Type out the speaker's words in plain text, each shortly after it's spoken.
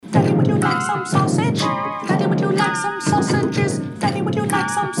Daddy, would you like some sausage? Daddy, would you like some sausages? Daddy, would you like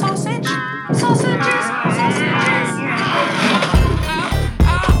some sausage? Sausages, sausages.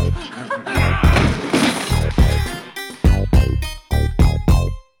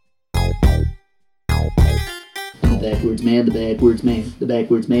 The backwards man, the backwards man, the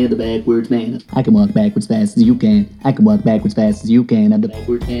backwards man, the backwards man. I can walk backwards fast as you can. I can walk backwards fast as you can. I'm the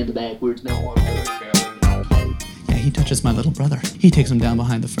backwards man, the backwards man. Yeah, he touches my little brother. He takes him down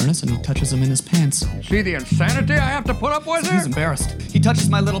behind the furnace and he touches him in his pants. See the insanity I have to put up with He's here? embarrassed. He touches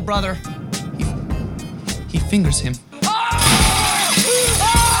my little brother. He fingers him.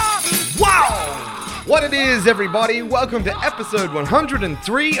 What it is, everybody? Welcome to episode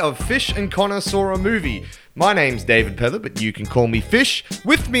 103 of Fish and Connor Saw a Movie. My name's David Pether, but you can call me Fish.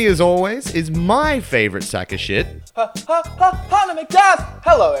 With me, as always, is my favorite sack of shit. Connor McDuff!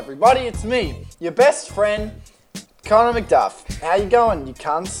 Hello, everybody, it's me, your best friend, Connor McDuff. How you going, you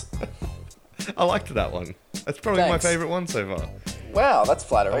cunts? I liked that one. That's probably Thanks. my favorite one so far. Wow, that's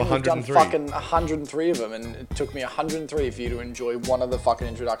flattering. You've done 103. fucking 103 of them, and it took me 103 for you to enjoy one of the fucking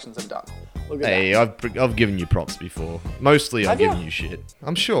introductions I've done. Look at Hey, that. I've given you props before. Mostly I've Have you? given you shit.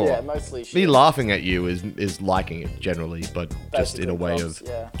 I'm sure. Yeah, mostly shit. Me laughing at you is liking it generally, but just in a Basically way props, of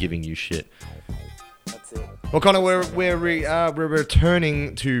yeah. giving you shit. That's it. Well, Connor, we're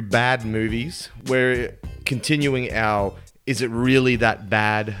returning to bad movies. We're continuing our "Is It Really That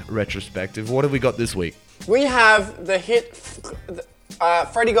Bad" retrospective. What have we got this week? We have the hit,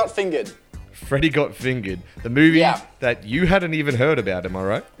 Freddy Got Fingered. Freddy Got Fingered, the movie Yeah. that you hadn't even heard about. Am I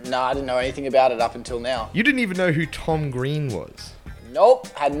right? Nah, I didn't know anything about it up until now. You didn't even know who Tom Green was. Nope,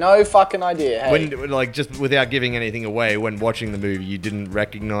 had no fucking idea. Hey, When, like, just without giving anything away, when watching the movie, you didn't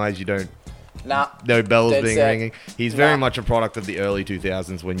recognize, you don't. nah. No bells Dead being set. ringing. He's very Nah. much a product of the early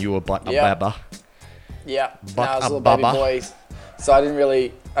 2000s when you were but a Yeah. baba. Yeah, But I was a a little baby bubba. boy, so I didn't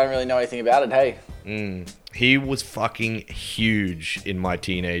really know anything about it. Hey, He was fucking huge in my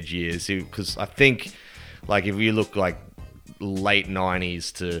teenage years. Because I think, like, if you look like late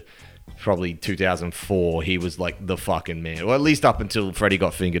 90s to probably 2004, he was like the fucking man. Or at least up until Freddy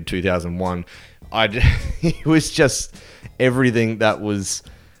Got Fingered 2001. He was just everything that was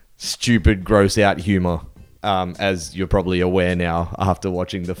stupid, gross out humor. As you're probably aware now after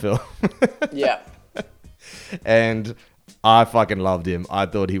watching the film. yeah, And I fucking loved him. I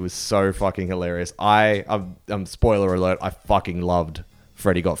thought he was so fucking hilarious. I'm spoiler alert, I fucking loved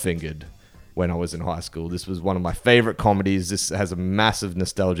Freddy Got Fingered when I was in high school. This was one of my favorite comedies. This has a massive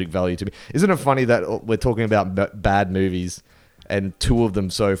nostalgic value to me. Isn't it funny that we're talking about bad movies and two of them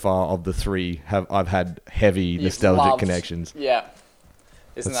so far of the three I've had heavy You've nostalgic loved- connections. Yeah,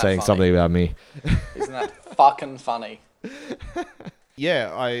 isn't That's that saying funny? something about me. Isn't that fucking funny?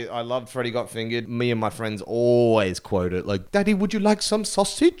 Yeah, I loved Freddy Got Fingered. Me and my friends always quote it like, "Daddy, would you like some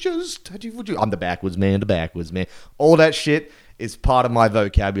sausages? Daddy, would you?" I'm the backwards man, the backwards man. All that shit is part of my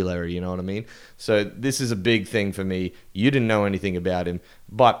vocabulary, you know what I mean? So this is a big thing for me. You didn't know anything about him,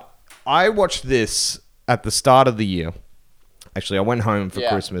 but I watched this at the start of the year. Actually, I went home for Yeah.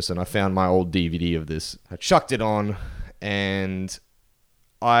 Christmas and I found my old DVD of this. I chucked it on and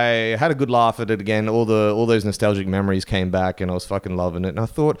I had a good laugh at it again. All those nostalgic memories came back, and I was fucking loving it. And I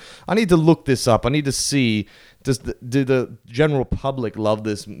thought, I need to look this up. I need to see, do the general public love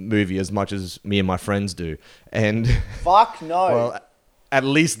this movie as much as me and my friends do? And Fuck no. well, at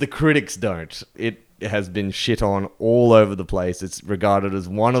least the critics don't. It has been shit on all over the place. It's regarded as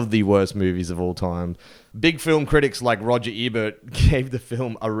one of the worst movies of all time. Big film critics like Roger Ebert gave the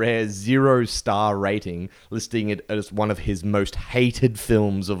film a rare 0-star rating, listing it as one of his most hated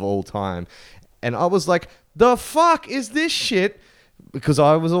films of all time. And I was like, the fuck is this shit? Because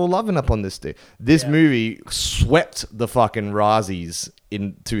I was all loving up on this thing. This movie swept the fucking Razzies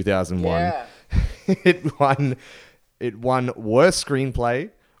in 2001. Yeah. It won worst screenplay,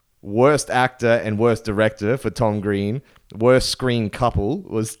 worst actor, and worst director for Tom Green. Worst screen couple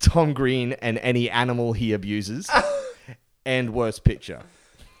was Tom Green and any animal he abuses. And worst picture.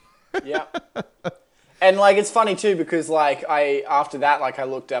 Yeah. And like it's funny too because like after that I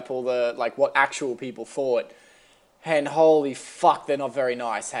looked up all the like what actual people thought, and holy fuck, they're not very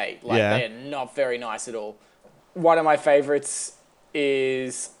nice. Hey, like Yeah. they're not very nice at all. One of my favorites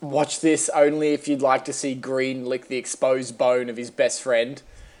is watch this only if you'd like to see Green lick the exposed bone of his best friend.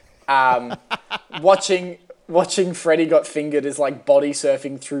 Watching Freddy Got Fingered is like body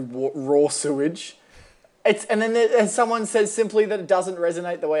surfing through raw sewage. And someone says simply that it doesn't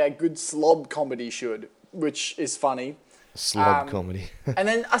resonate the way a good slob comedy should, which is funny. Slob comedy. And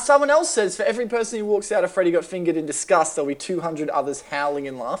then someone else says for every person who walks out of Freddy Got Fingered in disgust, there'll be 200 others howling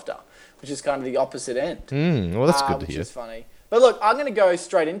in laughter, which is kind of the opposite end. Well, that's good to Which hear. is funny. But look, I'm going to go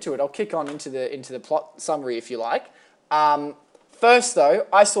straight into it. I'll kick on into the plot summary if you like. First, though,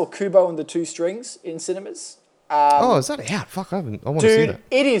 I saw Kubo and the Two Strings in cinemas. Is that out? Fuck, I want to see Dude, that.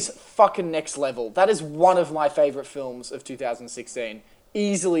 it is fucking next level. That is one of my favourite films of 2016.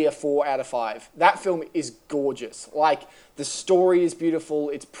 Easily a 4 out of 5. That film is gorgeous. Like, the story is beautiful.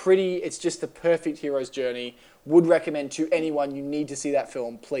 It's pretty. It's just the perfect hero's journey. Would recommend to anyone. You need to see that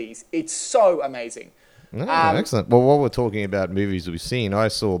film, please. It's so amazing. No, excellent. Well, while we're talking about movies we've seen, I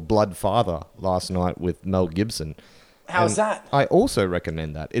saw Bloodfather last night with Mel Gibson. How's that? I also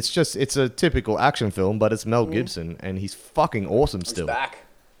recommend that. It's a typical action film, but it's Mel Gibson, and he's fucking awesome still.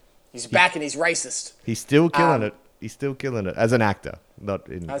 He's back and he's racist. He's still killing it. He's still killing it as an actor, not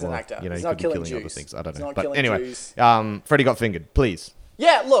in As an actor. You know, He's he not could be killing killing other Jews. things. I don't He's know. not But killing anyway, Jews. Freddy Got Fingered, please.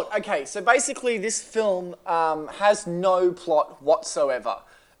 Yeah, look, okay, so basically this film has no plot whatsoever.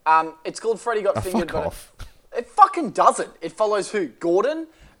 It's called Freddy Got Fingered, Fuck but off. it fucking doesn't. It follows who? Gordon?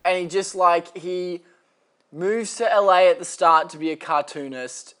 And he moves to LA at the start to be a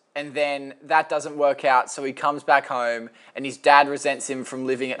cartoonist, and then that doesn't work out, so he comes back home, and his dad resents him from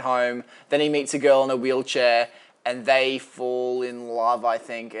living at home. Then he meets a girl in a wheelchair, and they fall in love, I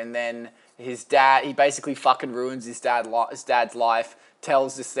think, and then his dad, he basically fucking ruins his dad's life,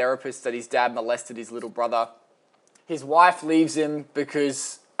 tells this therapist that his dad molested his little brother. His wife leaves him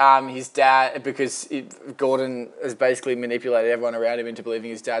because Gordon has basically manipulated everyone around him into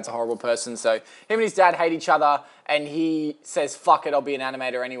believing his dad's a horrible person. So him and his dad hate each other, and he says, fuck it, I'll be an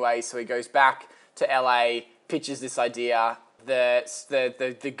animator anyway. So he goes back to LA, pitches this idea.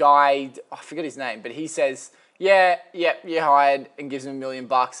 The guy, I forget his name, but he says, yeah, you're hired, and gives him $1 million,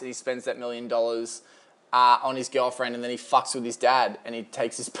 and he spends that $1 million on his girlfriend, and then he fucks with his dad, and he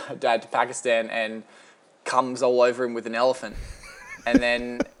takes his dad to Pakistan and comes all over him with an elephant. And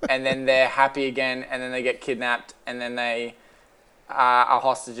then they're happy again, and then they get kidnapped, and then they are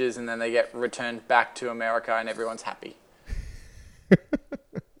hostages, and then they get returned back to America, and everyone's happy.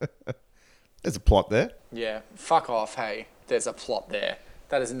 There's a plot there. Yeah, fuck off, hey. There's a plot there.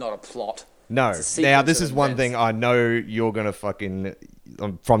 That is not a plot. No. It's a sequence Now, this of is one events. thing I know you're going to fucking...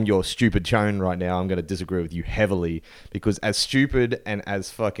 From your stupid tone right now, I'm going to disagree with you heavily, because as stupid and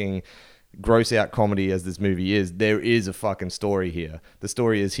as fucking gross out comedy as this movie is, there is a fucking story here. The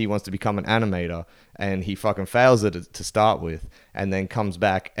story is he wants to become an animator, and he fucking fails at it to start with, and then comes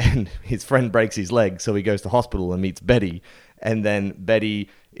back and his friend breaks his leg, so he goes to hospital and meets Betty, and then Betty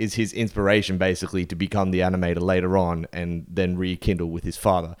is his inspiration basically to become the animator later on, and then rekindle with his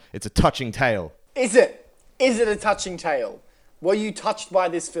father. It's a touching tale. Is it? Is it a touching tale? Were you touched by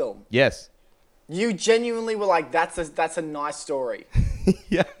this film? Yes. You genuinely were like, that's a nice story.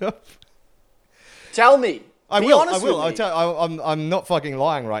 Yeah. Tell me. I Be will. honest with me. I'm not fucking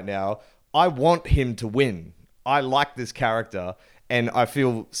lying right now. I want him to win. I like this character, and I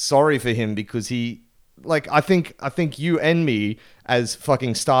feel sorry for him because he, like, I think you and me as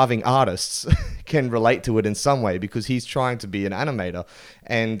fucking starving artists can relate to it in some way, because he's trying to be an animator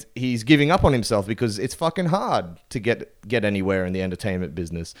and he's giving up on himself because it's fucking hard to get anywhere in the entertainment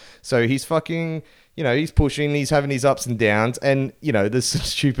business. So he's fucking, you know, he's pushing, he's having his ups and downs, and, you know, there's some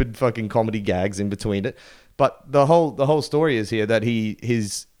stupid fucking comedy gags in between it. But the whole story is here that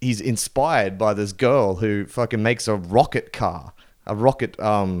he's inspired by this girl who fucking makes a rocket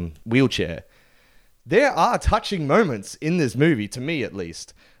wheelchair. There are touching moments in this movie, to me at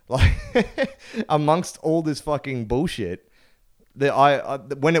least. Like, amongst all this fucking bullshit,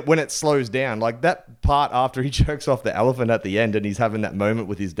 when it slows down, like that part after he jerks off the elephant at the end and he's having that moment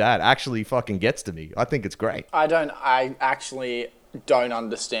with his dad actually fucking gets to me. I think it's great. I actually don't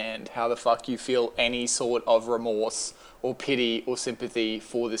understand how the fuck you feel any sort of remorse or pity or sympathy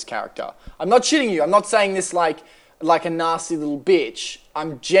for this character. I'm not shitting you. I'm not saying this like a nasty little bitch.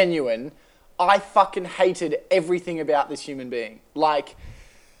 I'm genuine. I fucking hated everything about this human being. Like,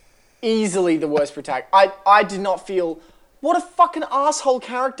 easily the worst protagonist. I did not feel... What a fucking asshole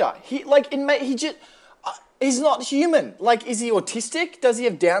character. He's not human. Like, is he autistic? Does he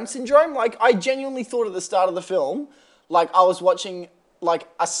have Down syndrome? Like, I genuinely thought at the start of the film, like, I was watching, like,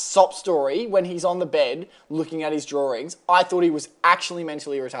 a sob story when he's on the bed looking at his drawings. I thought he was actually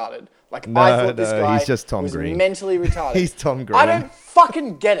mentally retarded. Like, I thought this guy he's just Tom was Green. mentally retarded. He's Tom Green. I don't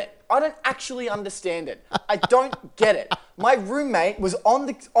fucking get it. I don't actually understand it. I don't get it. My roommate was on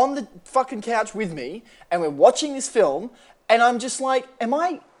the fucking couch with me, and we're watching this film, and I'm just like,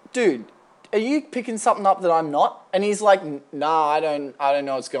 dude, are you picking something up that I'm not? And he's like, nah, I don't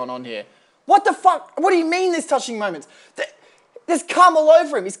know what's going on here. What the fuck? What do you mean there's touching moments? There's cum all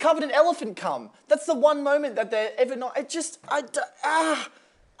over him. He's covered in elephant cum. That's the one moment that they're ever not.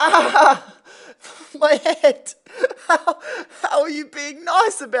 My head. How are you being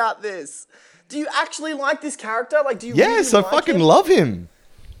nice about this? Do you actually like this character? Like, do you Yes, really I like fucking him? love him.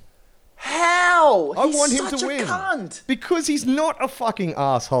 How? I He's want him such to a win. Cunt. Because he's not a fucking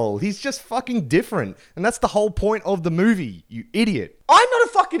asshole. He's just fucking different. And that's the whole point of the movie, you idiot. I'm not a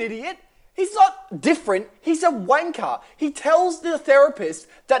fucking idiot. He's not different. He's a wanker. He tells the therapist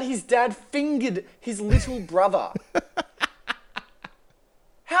that his dad fingered his little brother.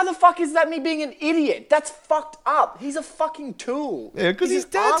 How the fuck is that me being an idiot? That's fucked up. He's a fucking tool. Yeah, because his an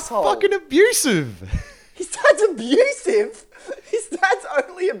dad's asshole. fucking abusive. His dad's abusive. His dad's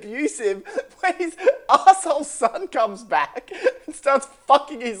only abusive when his asshole son comes back and starts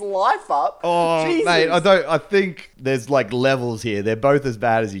fucking his life up. Oh, Jesus. mate, I think there's like levels here. They're both as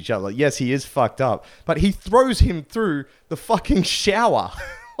bad as each other. Like, yes, he is fucked up, but he throws him through the fucking shower.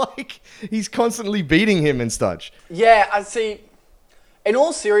 Like, he's constantly beating him and such. Yeah, I see. In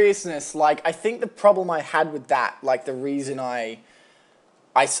all seriousness, like, I think the problem I had with that, like, the reason I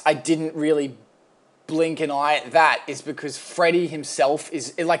didn't really blink an eye at that is because Freddy himself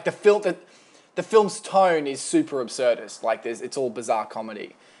is like the film's tone is super absurdist. Like, it's all bizarre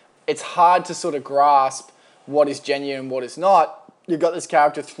comedy. It's hard to sort of grasp what is genuine and what is not. You've got this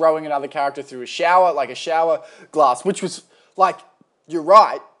character throwing another character through a shower, like a shower glass, which was like, you're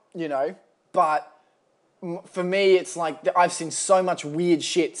right, you know, but for me, it's like I've seen so much weird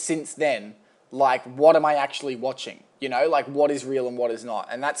shit since then. Like, what am I actually watching? You know, like, what is real and what is not?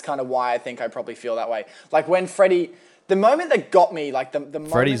 And that's kind of why I think I probably feel that way. Like, when Freddy, the moment that got me, like, the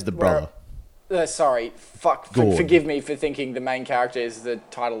moment Freddy's the brother. Sorry, Gordon. forgive me for thinking the main character is the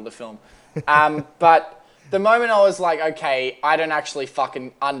title of the film. But the moment I was like, okay, I don't actually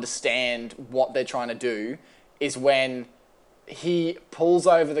fucking understand what they're trying to do, is when he pulls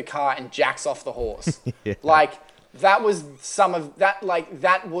over the car and jacks off the horse. Yeah. Like, that was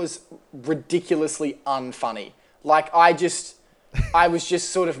that was ridiculously unfunny. Like, I was just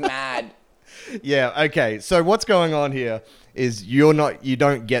sort of mad. Yeah, okay. So what's going on here is you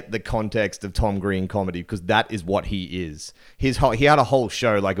don't get the context of Tom Green comedy, because that is what he is. He had a whole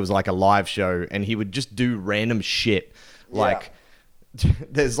show, like it was like a live show, and he would just do random shit. Like,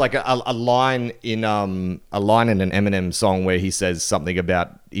 there's like a line in an Eminem song where he says something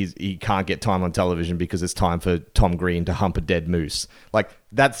about he can't get time on television because it's time for Tom Green to hump a dead moose. Like,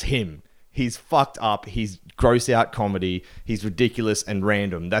 that's him. He's fucked up. He's gross out comedy. He's ridiculous and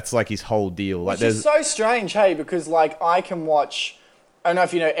random. That's like his whole deal. Like, Which is so strange, hey, because like I can watch, I don't know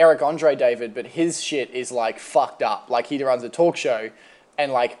if you know Eric Andre David, but his shit is like fucked up. Like, he runs a talk show,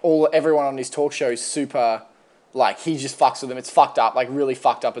 and like everyone on his talk show is super, like, he just fucks with them. It's fucked up, like really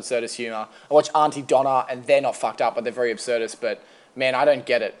fucked up absurdist humor. I watch Auntie Donna, and they're not fucked up, but they're very absurdist. But man, I don't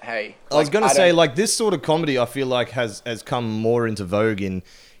get it. Hey, I was gonna say, like, this sort of comedy, I feel like has come more into vogue in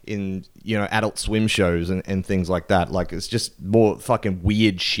you know, Adult Swim shows and things like that. Like, it's just more fucking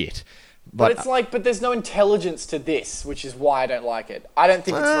weird shit. But it's like, but there's no intelligence to this, which is why I don't like it. I don't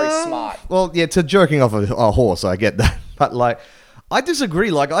think it's very smart. Well, yeah, to jerking off a horse, I get that. But like, I disagree.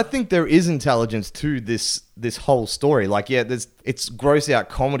 Like, I think there is intelligence to this whole story. Like, yeah, it's gross out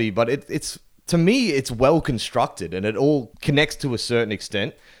comedy, but it's to me, it's well constructed and it all connects to a certain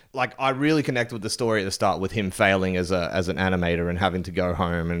extent. Like, I really connect with the story at the start with him failing as an animator and having to go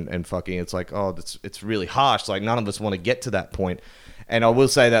home and fucking, it's like, oh, it's really harsh. Like, none of us want to get to that point. And I will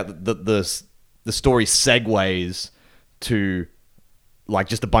say that the story segues to like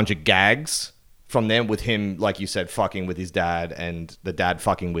just a bunch of gags from them with him, like you said, fucking with his dad and the dad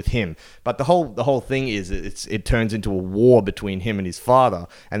fucking with him. But the whole thing is it turns into a war between him and his father,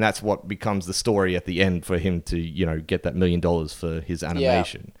 and that's what becomes the story at the end for him to, you know, get that $1 million for his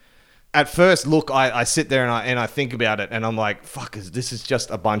animation. At first look, I sit there and I think about it and I'm like, fuck, this is just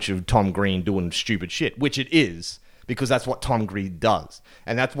a bunch of Tom Green doing stupid shit, which it is, because that's what Tom Green does.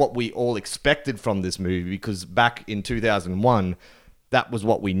 And that's what we all expected from this movie, because back in 2001, that was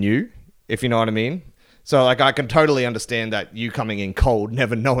what we knew, if you know what I mean. So, like, I can totally understand that you coming in cold,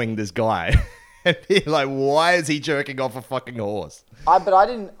 never knowing this guy, and being like, why is he jerking off a fucking horse?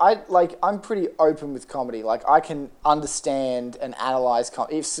 I'm pretty open with comedy. Like, I can understand and analyze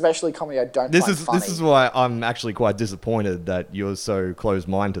comedy, especially comedy I don't find funny. This is why I'm actually quite disappointed that you're so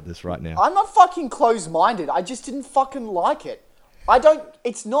closed-minded to this right now. I'm not fucking closed-minded. I just didn't fucking like it.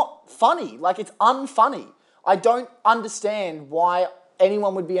 It's not funny. Like, it's unfunny. I don't understand why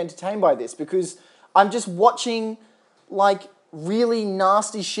anyone would be entertained by this, because I'm just watching, like, really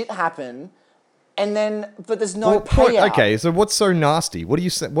nasty shit happen, but there's no payout. Okay, so what's so nasty? What do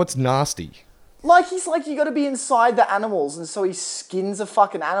you say? What's nasty? Like, he's like, you got to be inside the animals, and so he skins a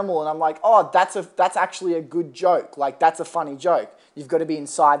fucking animal, and I'm like, oh, that's actually a good joke. Like, that's a funny joke. you've got to be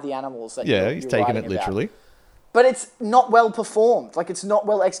inside the animals. That Yeah, you're, he's you're taking writing it about. literally. But it's not well performed. Like, it's not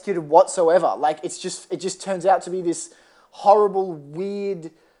well executed whatsoever. Like, it just turns out to be this horrible,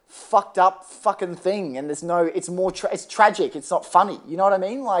 weird, fucked up fucking thing. And it's it's tragic. It's not funny. You know what I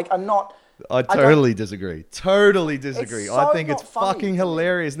mean? Like, I totally disagree. Totally disagree. so I think it's not funny to fucking me.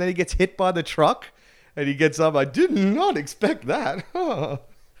 hilarious. And then he gets hit by the truck and he gets up. I did not expect that.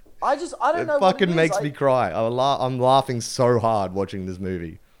 I don't know It what fucking it is. makes me cry. I'm laughing so hard watching this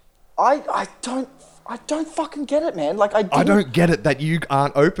movie. I don't fucking get it, man. Like, I don't get it that you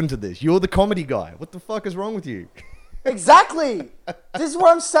aren't open to this. You're the comedy guy. What the fuck is wrong with you? Exactly. This is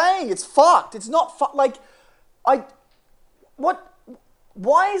what I'm saying. It's fucked. It's not like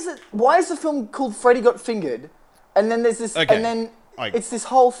why is the film called Freddy Got Fingered? And then there's this Okay. and then Like- it's this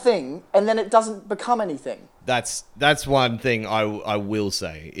whole thing and then it doesn't become anything. That's one thing I will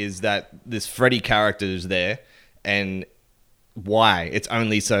say is that this Freddy character is there, and why it's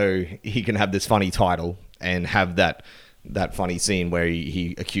only so he can have this funny title and have that funny scene where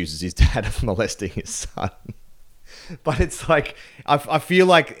he accuses his dad of molesting his son. But it's like I feel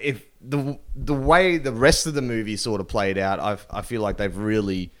like if the way the rest of the movie sort of played out, I feel like they've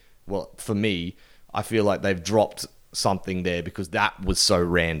really, well, for me, I feel like they've dropped something there because that was so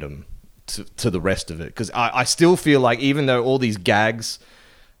random to the rest of it. Because I still feel like even though all these gags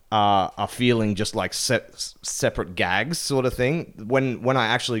are feeling just like separate gags sort of thing, when I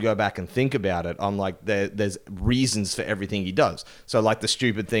actually go back and think about it, I'm like there's reasons for everything he does. So like the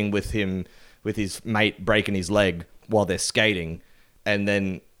stupid thing with his mate breaking his leg while they're skating, and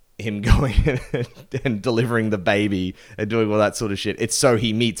then him going and delivering the baby and doing all that sort of shit. It's so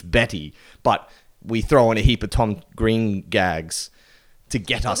he meets Betty, but we throw in a heap of Tom Green gags to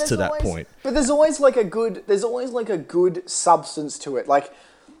get us to that point. But there's always like a good substance to it. Like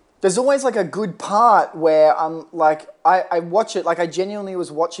there's always like a good part where I'm like I watch it, like I genuinely was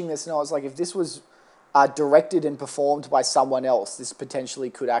watching this and I was like, if this was directed and performed by someone else, this potentially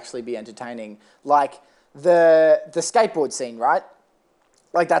could actually be entertaining. Like the skateboard scene, right?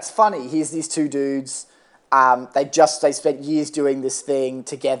 Like that's funny. Here's these two dudes. They spent years doing this thing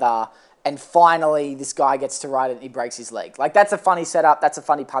together, and finally this guy gets to ride it and he breaks his leg. Like that's a funny setup. That's a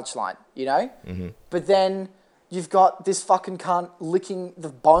funny punchline, you know? Mm-hmm. But then you've got this fucking cunt licking the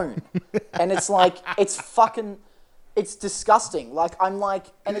bone, and it's like it's disgusting. Like I'm like,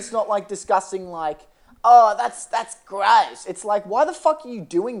 and it's not like disgusting like, oh, that's gross. It's like, why the fuck are you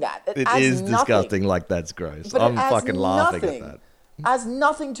doing that? It adds is nothing. disgusting. Like that's gross. But I'm it adds fucking laughing nothing. at that. Adds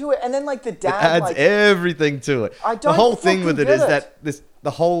nothing to it, and then like the dad It adds like everything to it. I The don't whole thing fucking with it get is it. that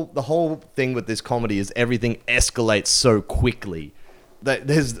the whole thing with this comedy is everything escalates so quickly. That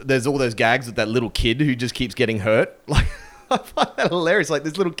there's all those gags with that little kid who just keeps getting hurt. Like I find that hilarious. Like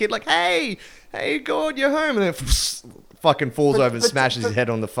this little kid, like, hey, God, you're home, and then fucking falls over and smashes his head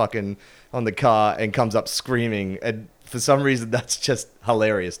on the car and comes up screaming. And for some reason, that's just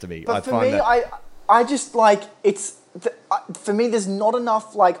hilarious to me. But for me, I just like for me, there's not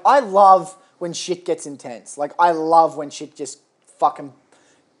enough. Like, I love when shit gets intense. Like, I love when shit just fucking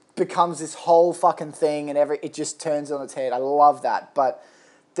becomes this whole fucking thing and it just turns on its head. I love that. But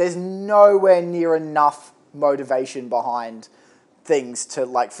there's nowhere near enough motivation behind things to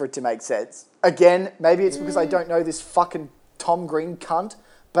like for it to make sense. Again, maybe it's because I don't know this fucking Tom Green cunt,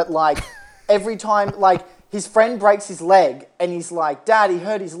 but like every time like his friend breaks his leg and he's like, Dad, he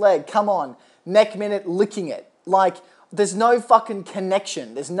hurt his leg, come on. Next minute licking it. Like there's no fucking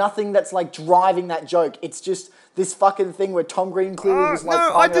connection. There's nothing that's like driving that joke. It's just this fucking thing where Tom Green clearly was like, no,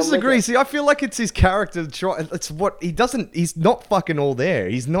 I'm I gonna lick disagree. it. See, I feel like it's his character. It's what he doesn't. He's not fucking all there.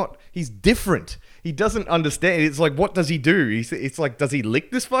 He's not. He's different. He doesn't understand. It's like, what does he do? It's like, does he lick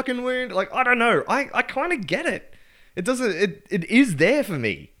this fucking wound? Like, I don't know. I kind of get it. It doesn't. It is there for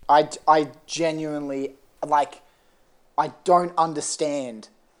me. I genuinely like. I don't understand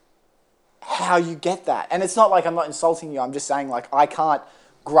how you get that, and it's not like I'm not insulting you. I'm just saying like I can't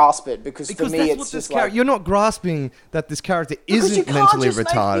grasp it because for me it's just like you're not grasping that this character because you isn't can't mentally just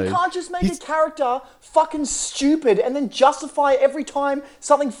retarded. You can't just make a character fucking stupid and then justify every time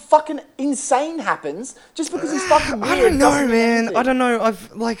something fucking insane happens just because he's fucking weird. I don't know, doesn't mean man. anything. I don't know.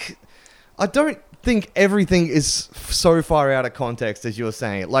 I don't think everything is so far out of context as you're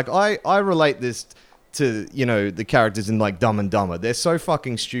saying it. Like, I relate this to, you know, the characters in, like, Dumb and Dumber. They're so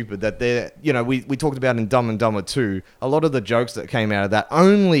fucking stupid that they're, you know, we talked about in Dumb and Dumber 2, a lot of the jokes that came out of that,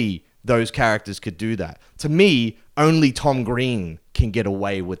 only those characters could do that. To me, only Tom Green can get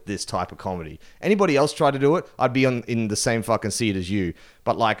away with this type of comedy. Anybody else try to do it, I'd be in the same fucking seat as you.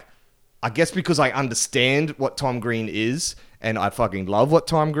 But, like, I guess because I understand what Tom Green is, and I fucking love what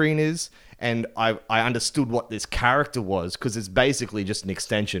Tom Green is, and I understood what this character was, because it's basically just an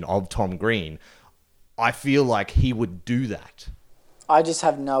extension of Tom Green, I feel like he would do that. I just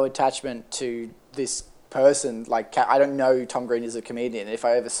have no attachment to this person. Like, I don't know Tom Green is a comedian. If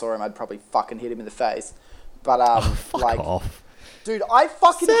I ever saw him, I'd probably fucking hit him in the face. But Fuck like, off. dude, I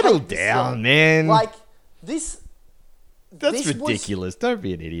fucking Settle hate this down, film. man. Like this. That's this was- ridiculous. Don't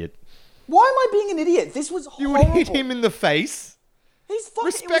be an idiot. Why am I being an idiot? This was You horrible. would hit him in the face. He's fucking.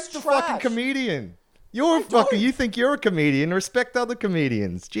 Respect it was the trash. fucking comedian. You're a I fucking. don't. You think you're a comedian? Respect other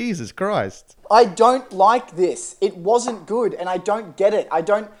comedians. Jesus Christ. I don't like this. It wasn't good, and I don't get it. I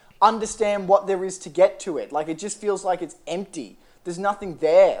don't understand what there is to get to it. Like, it just feels like it's empty. There's nothing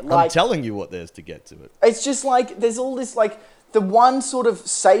there. I'm Like, telling you what there's to get to it. it's just like there's all this, like, the one sort of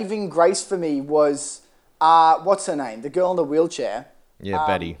saving grace for me was what's her name? The girl in the wheelchair. Yeah,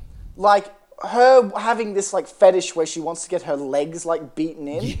 Betty. Like, her having this, like, fetish where she wants to get her legs, like, beaten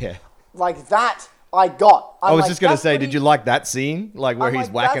in. Yeah. Like, that I got. I was just going to say, did you like that scene? Like, where I'm he's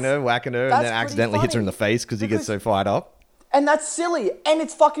like, whacking that's- her, and that's then accidentally pretty hits her in the funny. face because he gets so Because- fired up? And that's silly. And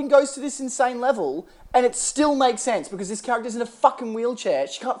it fucking goes to this insane level. And it still makes sense because this character's in a fucking wheelchair.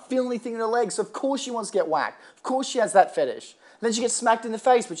 She can't feel anything in her legs. So of course she wants to get whacked. Of course she has that fetish. And then she gets smacked in the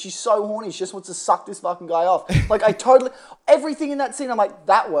face, but she's so horny. She just wants to suck this fucking guy off. Like, everything in that scene, I'm like,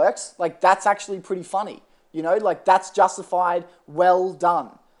 that works. Like, that's actually pretty funny. You know, like, that's justified. Well done.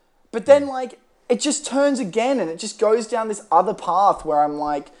 But then, like, it just turns again and it just goes down this other path where I'm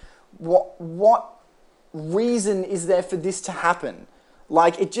like, what reason is there for this to happen?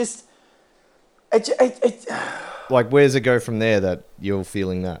 Like, it Like, where's it go from there that you're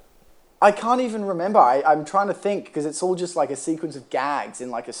feeling that? I can't even remember. I'm trying to think because it's all just like a sequence of gags in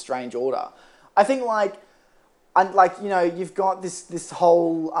like a strange order. I think you know, you've got this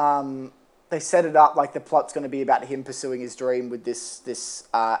whole they set it up like the plot's going to be about him pursuing his dream with this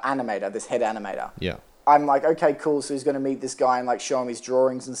animator, this head animator. Yeah. I'm like, okay, cool. So he's going to meet this guy and like show him his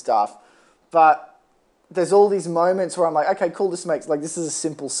drawings and stuff. But there's all these moments where I'm like, okay, cool. This is a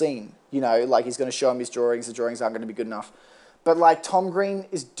simple scene, you know, like he's going to show him his drawings. The drawings aren't going to be good enough. But like Tom Green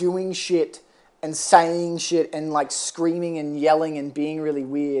is doing shit and saying shit and like screaming and yelling and being really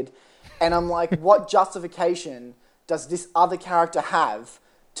weird. And I'm like, what justification does this other character have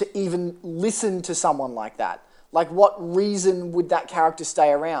to even listen to someone like that? Like, what reason would that character stay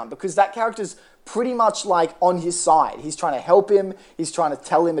around? Because that character's pretty much like on his side. He's trying to help him. He's trying to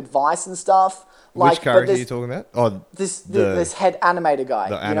tell him advice and stuff. Like, Which character are you talking about? Oh, this head animator guy.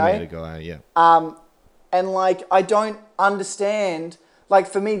 the you know? animator guy, yeah. And like, I don't understand. Like,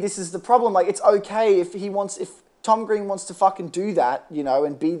 for me, this is the problem. Like, it's okay if Tom Green wants to fucking do that, you know,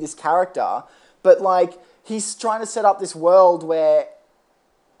 and be this character. But like, he's trying to set up this world where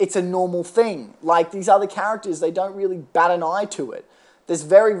it's a normal thing. Like, these other characters, they don't really bat an eye to it. There's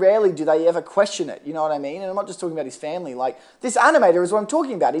very rarely do they ever question it, you know what I mean? And I'm not just talking about his family. Like, this animator is what I'm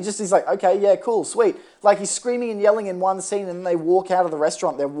talking about. He's like, okay, yeah, cool, sweet. Like, he's screaming and yelling in one scene, and then they walk out of the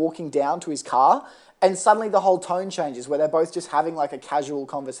restaurant. They're walking down to his car, and suddenly the whole tone changes, where they're both just having, like, a casual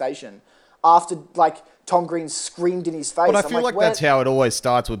conversation after, like, Tom Green screamed in his face. But I I'm feel like where- that's how it always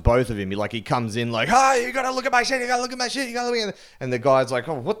starts with both of him. Like, he comes in like, oh, you gotta look at my shit, you gotta look at my shit, you gotta look at it. And the guy's like,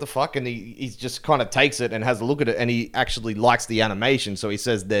 oh, what the fuck? And he just kind of takes it and has a look at it, and he actually likes the animation. So he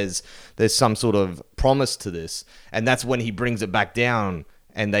says there's some sort of promise to this. And that's when he brings it back down,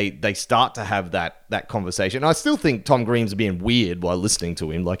 and they start to have that conversation. And I still think Tom Green's being weird while listening to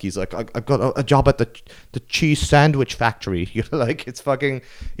him. Like, he's like, I got a job at the cheese sandwich factory. You know, like, it's fucking,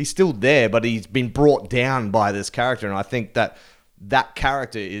 he's still there, but he's been brought down by this character. And I think that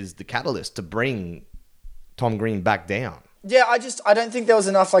character is the catalyst to bring Tom Green back down. Yeah, I don't think there was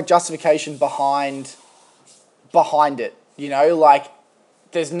enough like justification behind it. You know, like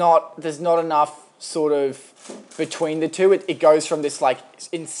there's not enough sort of between the two. It goes from this like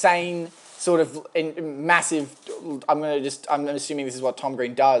insane sort of massive. I'm assuming this is what Tom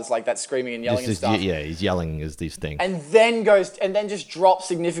Green does, like that screaming and yelling and stuff. Yeah, he's yelling as this thing. And then just drops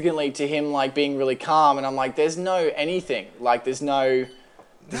significantly to him like being really calm. And I'm like, there's no anything. Like there's nothing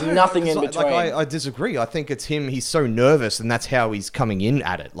in between. Like, I disagree. I think it's him. He's so nervous, and that's how he's coming in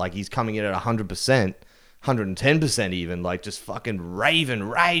at it. Like, he's coming in at 100%, 110% even, like, just fucking raving,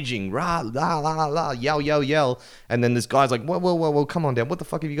 raging, rah, la, la, la, yell. And then this guy's like, well, come on down. What the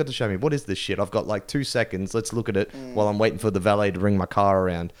fuck have you got to show me? What is this shit? I've got, like, 2 seconds. Let's look at it while I'm waiting for the valet to bring my car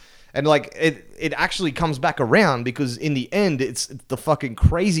around. And, like, it actually comes back around because in the end, it's the fucking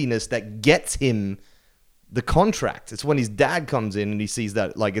craziness that gets him the contract. It's when his dad comes in and he sees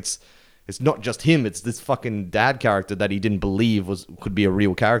that, like, it's it's not just him. It's this fucking dad character that he didn't believe could be a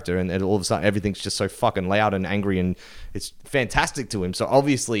real character, and all of a sudden everything's just so fucking loud and angry, and it's fantastic to him. So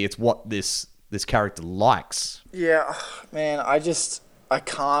obviously, it's what this character likes. Yeah, man, I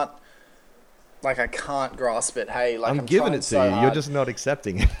can't. Like, I can't grasp it. Hey, like, I'm giving trying it to so you. hard. You're just not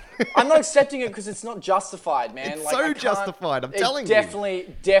accepting it. I'm not accepting it because it's not justified, man. It's like, so I can't- justified, I'm telling you.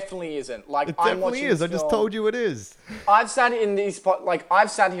 Definitely isn't. Like, It I'm definitely watching is. this I just film- told you it is. I've sat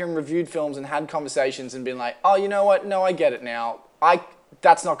here and reviewed films and had conversations and been like, oh, you know what? No, I get it now.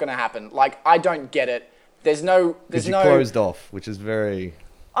 That's not going to happen. Like, I don't get it. There's no. Because you closed off, which is very.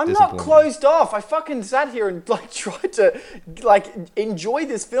 I'm not disappointing. closed off. I fucking sat here and like tried to like enjoy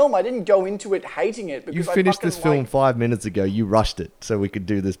this film. I didn't go into it hating it because You finished I this fucking, film 5 minutes ago. You rushed it so we could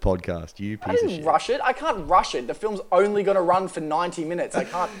do this podcast. You I piece of didn't shit. rush it. I can't rush it. The film's only going to run for 90 minutes. I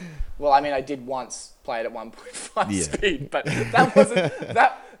can't. Well, I mean, I did once play it at 1.5 Yeah. speed, but that wasn't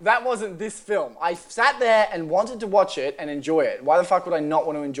that wasn't this film. I sat there and wanted to watch it and enjoy it. Why the fuck would I not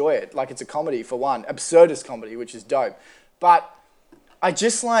want to enjoy it? Like, it's a comedy for one, absurdist comedy, which is dope. But I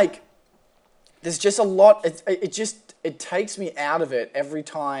just like. There's just a lot. It takes me out of it every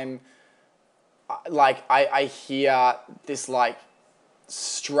time. I hear this like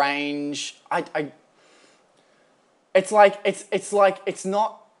strange. It's like it's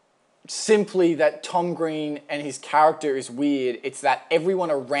not simply that Tom Green and his character is weird. It's that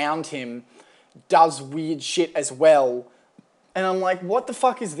everyone around him does weird shit as well. And I'm like, what the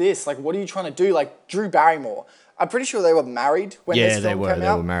fuck is this? Like, what are you trying to do? Like, Drew Barrymore. I'm pretty sure they were married when this film came out. They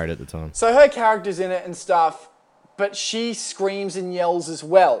were married at the time. So her character's in it and stuff, but she screams and yells as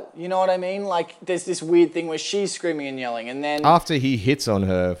well. You know what I mean? Like, there's this weird thing where she's screaming and yelling, and then After he hits on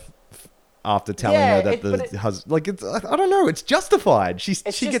her, after telling Yeah, her that I don't know, it's justified. She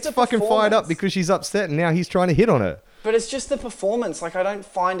just gets the fucking fired up performance. because she's upset, and now he's trying to hit on her. But it's just the performance. Like, I don't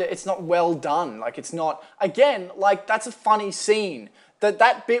find it. It's not well done. Like, it's not. Again, like, that's a funny scene.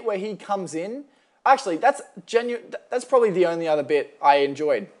 That bit where he comes in. Actually, that's genuine. That's probably the only other bit I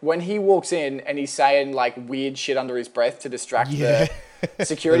enjoyed when he walks in and he's saying like weird shit under his breath to distract the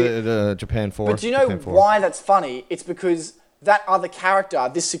security. The Japan 4. But do you know Japan 4. why that's funny? It's because that other character,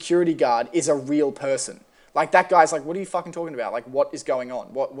 this security guard, is a real person. Like, that guy's like, what are you fucking talking about? Like, what is going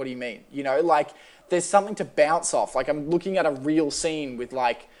on? What do you mean? You know, like, there's something to bounce off. Like, I'm looking at a real scene with,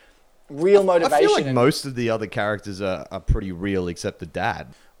 like, real motivation. I feel like and- most of the other characters are pretty real, except the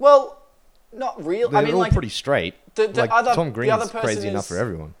dad. Well, not real. They're I mean, all like, pretty straight. the like, other- Tom the Green's other person crazy enough is- for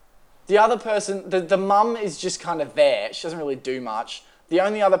everyone. the other person, the mum is just kind of there. She doesn't really do much. The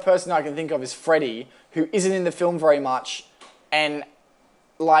only other person I can think of is Freddie, who isn't in the film very much, and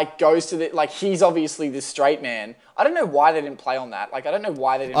like goes to the like he's obviously this straight man. I don't know why they didn't play on that. Like, I don't know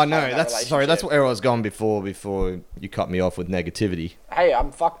why they didn't. Oh play no, on that that's sorry. That's relationship. where I was going before you cut me off with negativity. Hey,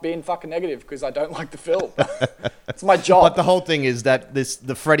 I'm being fucking negative because I don't like the film. It's my job. But the whole thing is that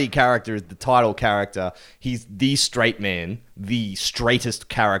the Freddy character is the title character. He's the straight man, the straightest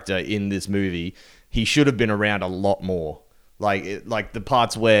character in this movie. He should have been around a lot more. Like the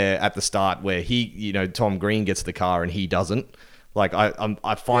parts where at the start where he, Tom Green gets the car and he doesn't. Like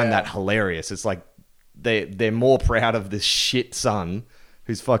I find that hilarious. It's like they're more proud of this shit son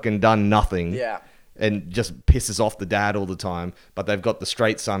who's fucking done nothing. Yeah. And just pisses off the dad all the time, but they've got the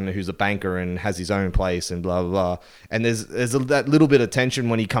straight son who's a banker and has his own place and blah blah blah. And there's that little bit of tension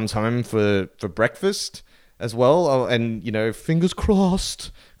when he comes home for breakfast as well. Oh, and fingers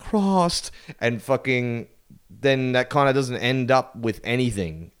crossed, and fucking then that kind of doesn't end up with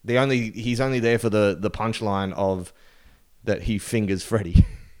anything. He's only there for the punchline of that he fingers Freddy.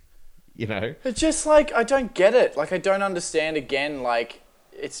 It's just like I don't get it. Like, I don't understand. Again, like.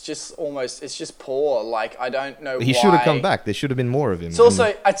 It's just poor. Like, I don't know why. He should have come back. There should have been more of him. It's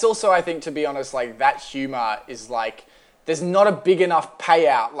also, I think, to be honest, like, that humor is like, there's not a big enough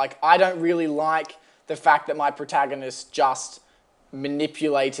payout. Like, I don't really like the fact that my protagonist just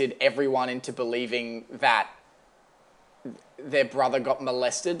manipulated everyone into believing that their brother got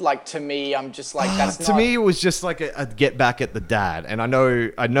molested. Like, to me, I'm just like, that's not... To me, it was just like a get back at the dad. And I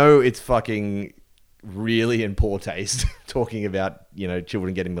know it's fucking... really in poor taste talking about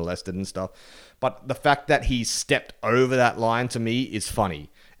children getting molested and stuff, but the fact that he stepped over that line to me is funny,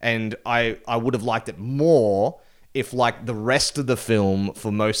 and I would have liked it more if, like, the rest of the film,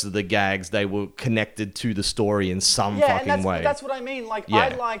 for most of the gags, they were connected to the story in some fucking way. That's what I mean. Like,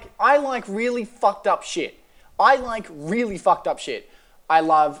 Yeah. I like really fucked up shit. I like really fucked up shit. I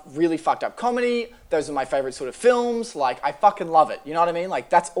love really fucked up comedy. Those are my favorite sort of films. Like, I fucking love it. You know what I mean? Like,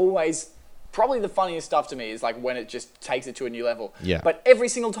 that's always probably the funniest stuff to me, is like when it just takes it to a new level. Yeah. But every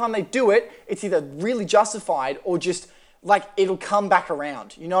single time they do it, it's either really justified or just like it'll come back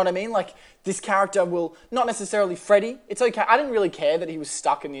around. You know what I mean? Like this character will not necessarily Freddy. It's okay. I didn't really care that he was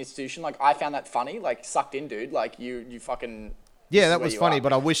stuck in the institution. Like I found that funny. Like sucked in, dude. Like you fucking. Yeah, that was funny,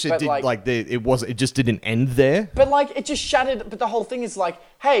 but I wish it did it just didn't end there. But like it just shattered. But the whole thing is like,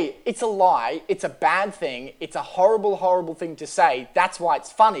 hey, it's a lie. It's a bad thing. It's a horrible, horrible thing to say. That's why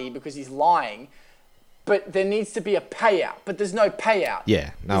it's funny because he's lying. But there needs to be a payout. But there's no payout.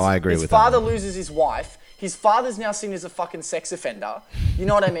 Yeah, no, I agree with that. His father loses his wife. His father's now seen as a fucking sex offender. You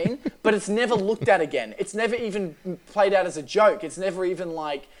know what I mean? But it's never looked at again. It's never even played out as a joke. It's never even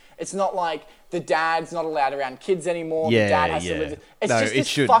like, it's not like the dad's not allowed around kids anymore. Yeah, the dad has to live. It's no, just it this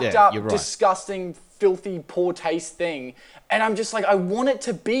should, fucked up, you're right. disgusting, filthy, poor taste thing. And I'm just like, I want it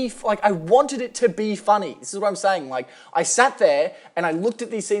to be, like, I wanted it to be funny. This is what I'm saying. Like, I sat there and I looked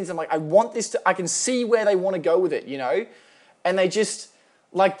at these scenes and I'm like, I want this to, I can see where they want to go with it, you know? And they just,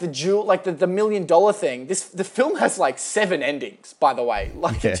 like the $1 million thing, the film has like 7 endings, by the way.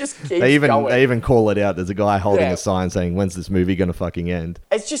 Like, it just keeps going. They even call it out. There's a guy holding Yeah. a sign saying, when's this movie going to fucking end?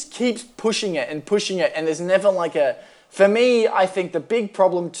 It just keeps pushing it. And there's never like for me, I think the big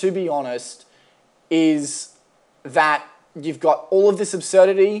problem, to be honest, is that you've got all of this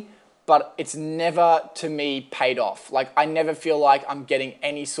absurdity, but it's never, to me, paid off. Like, I never feel like I'm getting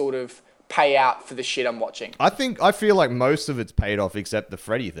any sort of payout for the shit I'm watching. I feel like most of it's paid off except the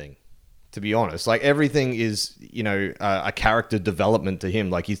Freddy thing, to be honest. Like, everything is, a character development to him.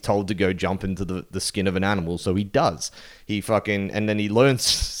 Like, he's told to go jump into the skin of an animal, so he does. And then he learns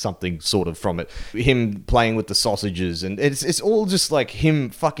something sort of from it. Him playing with the sausages, and it's all just like him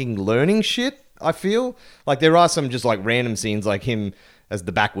fucking learning shit, I feel. Like, there are some just like random scenes like him as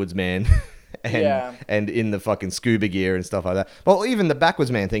the backwards man. And in the fucking scuba gear and stuff like that. Well, even the backwards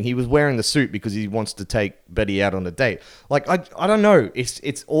man thing, he was wearing the suit because he wants to take Betty out on a date. Like, I don't know.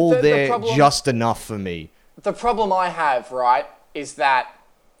 It's all there just enough for me. The problem I have, right, is that,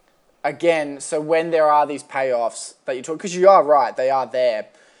 again, so when there are these payoffs that you talk, because you are right, they are there.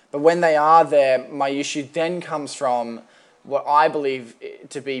 But when they are there, my issue then comes from what I believe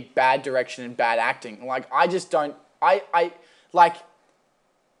to be bad direction and bad acting. Like, I just don't,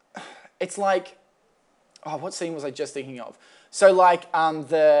 it's like, what scene was I just thinking of? So like,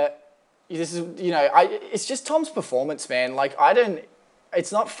 it's just Tom's performance, man. Like,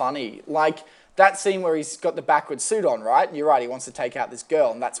 it's not funny. Like, that scene where he's got the backwards suit on, right? You're right, he wants to take out this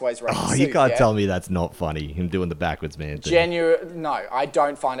girl, and that's why he's wearing the suit. You can't tell me that's not funny, him doing the backwards man thing. No, I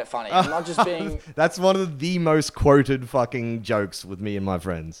don't find it funny. I'm not just being... That's one of the most quoted fucking jokes with me and my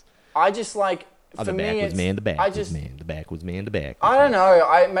friends. I just like... The backwards man, the backwards man, the backwards man, the backwards man. I don't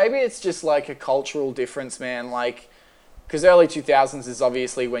know. Maybe it's just like a cultural difference, man. Like, because early 2000s is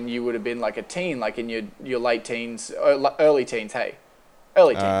obviously when you would have been like a teen, like in your late teens, early teens, hey.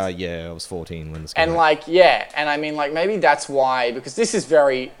 Early teens. Yeah, I was 14 when this came And out. like, yeah, and I mean, like, maybe that's why, because this is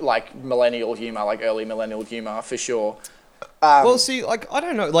very, like, millennial humor, like early millennial humor, for sure. Well, see, like, I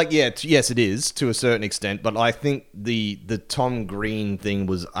don't know, like, yes, it is, to a certain extent, but I think the Tom Green thing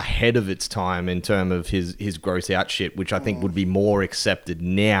was ahead of its time in terms of his gross out shit, which I think would be more accepted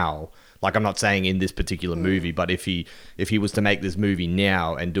now. Like, I'm not saying in this particular movie, but if he was to make this movie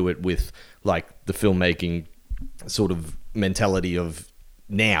now and do it with, like, the filmmaking sort of mentality of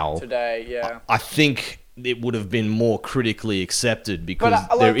now... Today, yeah. I think it would have been more critically accepted because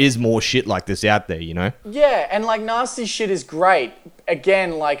there is more shit like this out there, you know? Yeah, and like nasty shit is great.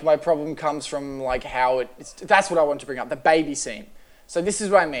 Again, like my problem comes from like how that's what I want to bring up, the baby scene. So this is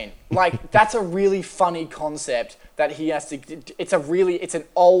what I mean. Like that's a really funny concept that he has to, it's an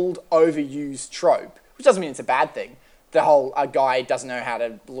old overused trope, which doesn't mean it's a bad thing. The whole, a guy doesn't know how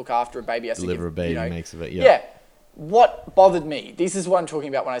to look after a baby, has to deliver a baby, makes of it, yeah. Yeah. What bothered me, this is what I'm talking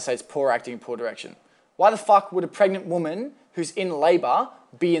about when I say it's poor acting, poor direction. Why the fuck would a pregnant woman who's in labor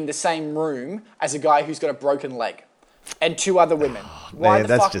be in the same room as a guy who's got a broken leg? And 2 other women. Man,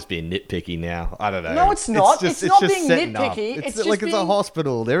 that's just being nitpicky now. I don't know. No, it's not. It's not being setting up. nitpicky. It's just like it's a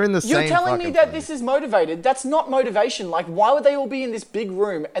hospital. They're in the same You're telling me fucking that place. this is motivated. That's not motivation. Like, why would they all be in this big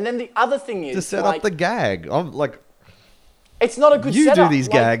room? And then the other thing is... to set up the gag. I'm like... It's not a good You setup. do these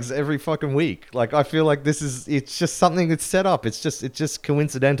gags every fucking week. Like, I feel like it's just something that's set up. It's just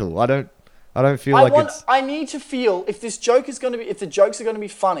coincidental. I don't feel it's... I need to feel, if the jokes are going to be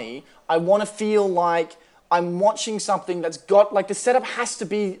funny, I want to feel like I'm watching something that's got, like, the setup has to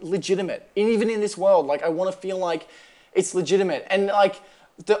be legitimate. And even in this world, like, I want to feel like it's legitimate. And, like,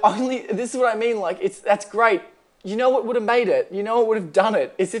 this is what I mean, like, that's great. You know what would have made it? You know what would have done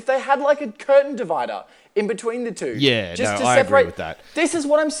it? Is if they had, like, a curtain divider in between the two. Yeah, just to I separate. agree with that. This is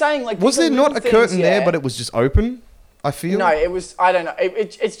what I'm saying. Like, Was these are there not little a curtain things, there, yeah. but it was just open? I feel. No, it was, I don't know.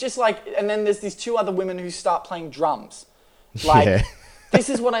 It's just like, and then there's these 2 other women who start playing drums. Like, Yeah. this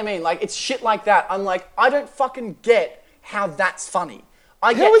is what I mean. Like, it's shit like that. I'm like, I don't fucking get how that's funny.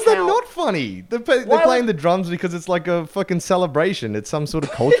 I get How is that not funny? They're Why playing would- the drums because it's like a fucking celebration. It's some sort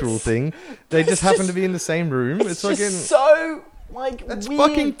of cultural thing. They just happen to be in the same room. It's fucking... just so, like, That's weird.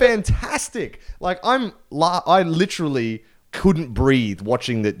 fucking fantastic. Like I literally couldn't breathe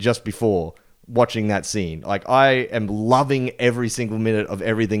watching that just before watching that scene. Like I am loving every single minute of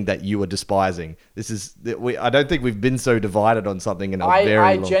everything that you are despising. I don't think we've been so divided on something in a very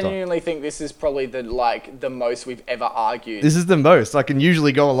I long time. genuinely think this is probably the most we've ever argued. This is the most. I can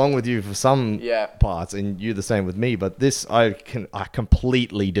usually go along with you for some Yeah. parts, and you're the same with me. But this, I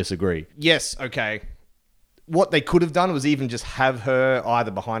completely disagree. Yes, okay. What they could have done was even just have her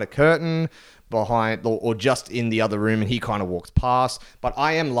either behind a curtain, or just in the other room, and he kind of walks past. But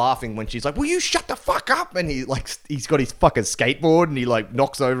I am laughing when she's like, "Will you shut the fuck up?" And he's got his fucking skateboard, and he like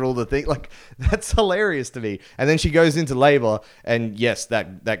knocks over all the things. Like that's hilarious to me. And then she goes into labor, and yes,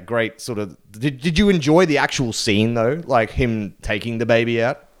 that great sort of. Did you enjoy the actual scene though, like him taking the baby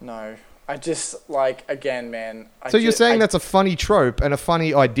out? No. I just, like, again, man. So you're saying that's a funny trope and a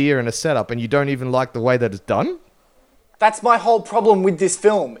funny idea and a setup, and you don't even like the way that it's done? That's my whole problem with this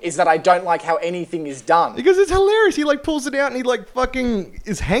film, is that I don't like how anything is done. Because it's hilarious. He like pulls it out and he like fucking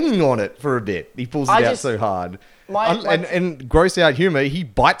is hanging on it for a bit. He pulls it out so hard. And gross out humor, he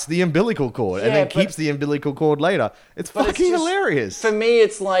bites the umbilical cord and then keeps the umbilical cord later. It's fucking hilarious. For me,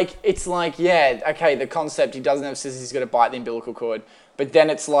 it's like, yeah, okay, the concept, he doesn't have scissors, he's got to bite the umbilical cord. But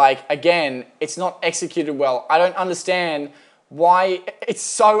then it's like, again, it's not executed well. I don't understand why it's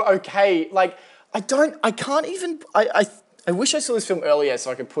so okay. Like, I wish I saw this film earlier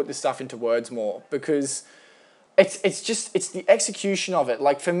so I could put this stuff into words more, because it's the execution of it.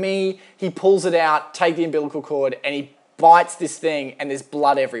 Like, for me, he pulls it out, take the umbilical cord, and he bites this thing, and there's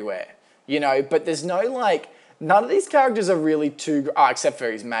blood everywhere, you know? But there's no, like, none of these characters are really except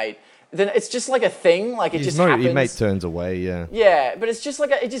for his mate. Then it's just like a thing, like it happens. His mate turns away, yeah. Yeah, but it's just like,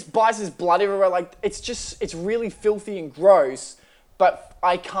 it just bites his blood everywhere. Like, it's really filthy and gross, but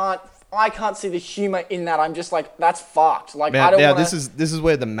I can't see the humor in that. I'm just like, that's fucked. Like, I don't want to... This is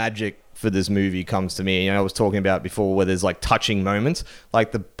where the magic for this movie comes to me. You know, I was talking about before where there's like touching moments,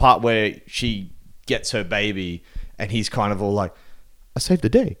 like the part where she gets her baby and he's kind of all like, I saved the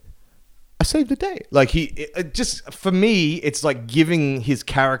day. I saved the day. Like just for me, it's like giving his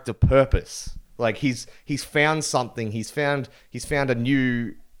character purpose. Like he's found something. He's found a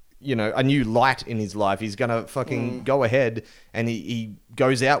new, a new light in his life. He's gonna fucking go ahead and he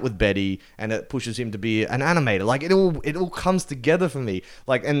goes out with Betty, and it pushes him to be an animator. Like it all comes together for me.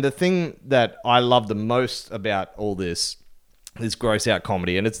 Like, and the thing that I love the most about all this gross out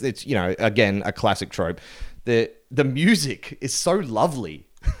comedy, and it's again a classic trope. The music is so lovely.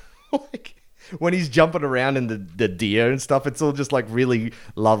 Like when he's jumping around in the deer and stuff, it's all just like really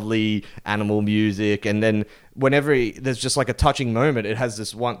lovely animal music. And then whenever there's just like a touching moment, it has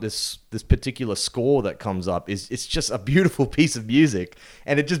this particular score that comes up. It's just a beautiful piece of music,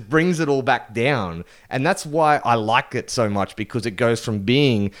 and it just brings it all back down. And that's why I like it so much, because it goes from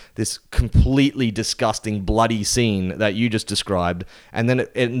being this completely disgusting, bloody scene that you just described, and then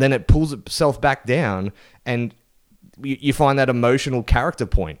it pulls itself back down, and you find that emotional character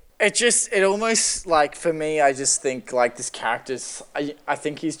point. It almost, like, for me, I just think, like, this character's... I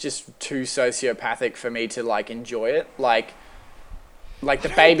think he's just too sociopathic for me to, like, enjoy it. Like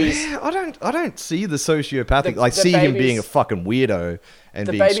the babies... I don't see the sociopathic... I see him being a fucking weirdo and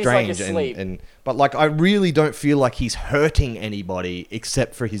being strange. Like, but, like, I really don't feel like he's hurting anybody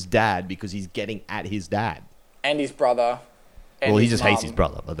except for his dad, because he's getting at his dad. And his brother. Well, he just hates his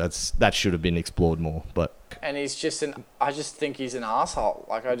brother, but that should have been explored more, but... And he's just I just think he's an asshole.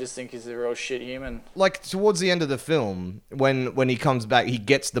 Like, I just think he's a real shit human. Like, towards the end of the film, when he comes back, he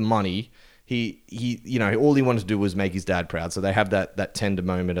gets the money. He all he wanted to do was make his dad proud. So they have that tender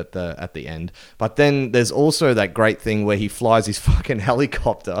moment at the end. But then there's also that great thing where he flies his fucking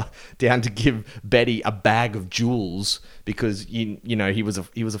helicopter down to give Betty a bag of jewels, because he was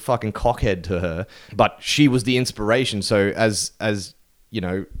a fucking cockhead to her, but she was the inspiration. So as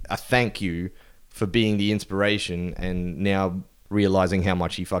a thank you for being the inspiration, and now realizing how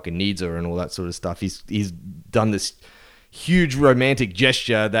much he fucking needs her and all that sort of stuff, he's done this huge romantic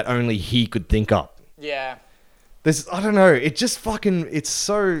gesture that only he could think up. Yeah. I don't know, it just fucking,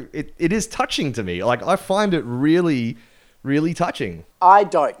 it is touching to me. Like, I find it really, really touching. I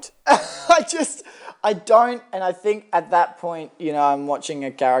don't. I don't, and I think at that point, I'm watching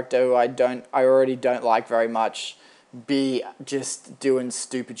a character who I already don't like very much be just doing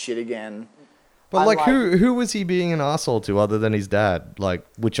stupid shit again. But like who was he being an asshole to other than his dad? Like,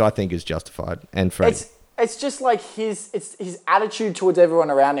 which I think is justified, and Freddy. It's just like his attitude towards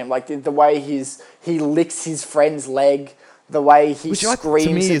everyone around him, like the way he licks his friend's leg, the way he screams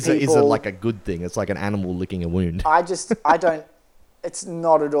to me at is people. like a good thing. It's like an animal licking a wound. I don't. It's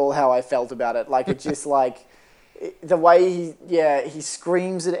not at all how I felt about it. Like it's just like the way he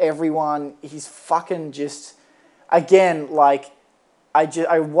screams at everyone. He's fucking just again like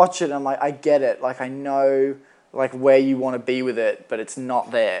I watch it and I'm like I get it. Like I know like where you want to be with it, but it's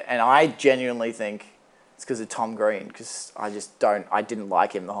not there. And I genuinely think it's because of Tom Green, because I didn't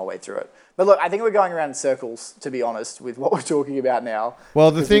like him the whole way through it. But look, I think we're going around in circles, to be honest, with what we're talking about now. Well,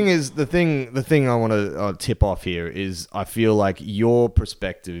 the thing I want to tip off here is I feel like your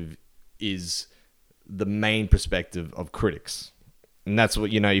perspective is the main perspective of critics. And that's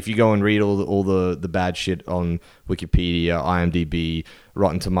what, if you go and read all the bad shit on Wikipedia, IMDb,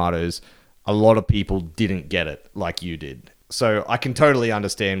 Rotten Tomatoes, a lot of people didn't get it like you did. So I can totally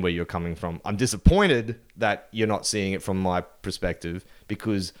understand where you're coming from. I'm disappointed that you're not seeing it from my perspective,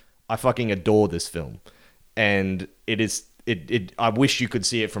 because I fucking adore this film. And I wish you could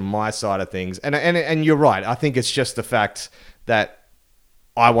see it from my side of things. And you're right. I think it's just the fact that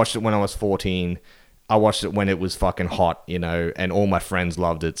I watched it when I was 14. I watched it when it was fucking hot, and all my friends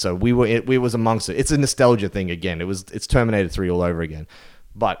loved it. So we was amongst it. It's a nostalgia thing again. It's Terminator 3 all over again.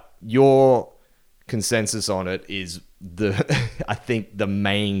 But your consensus on it is I think the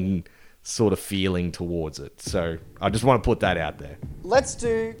main sort of feeling towards it. So I just want to put that out there. Let's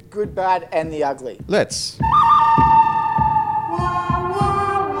do good, bad, and the ugly. Let's.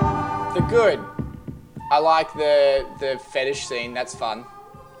 The good. I like the fetish scene. That's fun.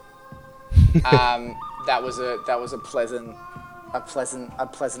 That was a pleasant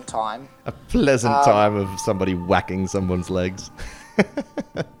time. A pleasant time of somebody whacking someone's legs.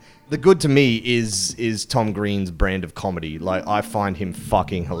 The good to me is Tom Green's brand of comedy. Like, I find him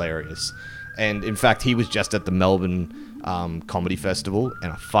fucking hilarious. And in fact, he was just at the Melbourne Comedy Festival,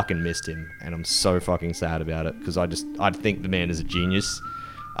 and I fucking missed him. And I'm so fucking sad about it, because I think the man is a genius.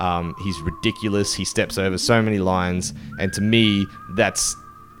 He's ridiculous. He steps over so many lines, and to me,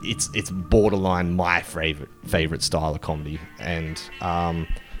 it's borderline my favorite style of comedy. And I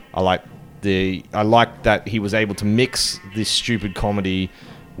like that he was able to mix this stupid comedy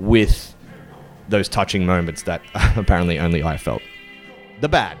with those touching moments that apparently only I felt. The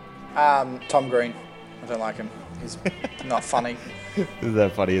bad. Tom Green. I don't like him. He's not funny. Isn't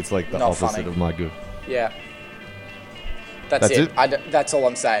that funny? It's like the Not opposite funny. of my good. Yeah. That's it. That's all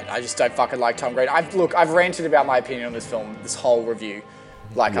I'm saying. I just don't fucking like Tom Green. I've ranted about my opinion on this film, this whole review.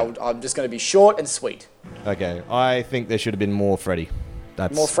 Like, yeah. I'm just going to be short and sweet. Okay. I think there should have been more Freddy.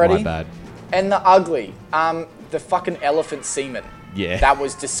 That's more Freddy? my bad. And the ugly. The fucking elephant semen. Yeah. That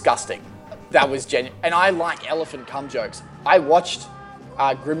was disgusting. That was genuine. And I like elephant cum jokes. I watched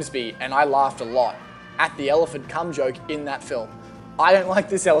Grimsby and I laughed a lot at the elephant cum joke in that film. I don't like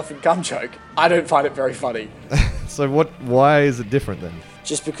this elephant cum joke. I don't find it very funny. So why is it different then?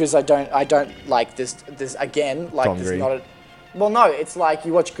 Just because I don't like this again, like Tom there's Green. not a... Well, no, it's like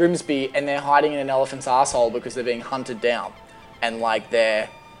you watch Grimsby and they're hiding in an elephant's asshole because they're being hunted down. And they're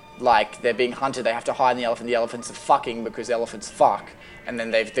being hunted, they have to hide in the elephant. The elephants are fucking because elephants fuck. And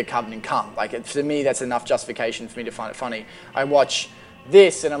then they're covered in cum. To me, that's enough justification for me to find it funny. I watch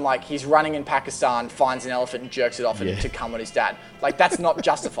this and I'm like, he's running in Pakistan, finds an elephant and jerks it off to cum on his dad. Like, that's not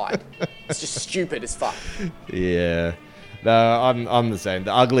justified. It's just stupid as fuck. Yeah. No, I'm the same.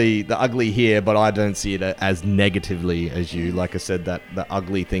 The ugly here, but I don't see it as negatively as you. Like I said, that the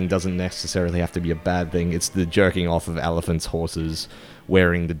ugly thing doesn't necessarily have to be a bad thing. It's the jerking off of elephants, horses,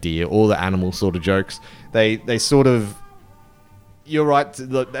 wearing the deer, all the animal sort of jokes. They sort of... You're right.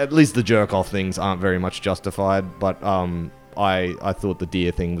 At least the jerk off things aren't very much justified, but I thought the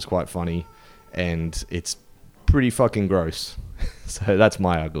deer thing was quite funny, and it's pretty fucking gross. So that's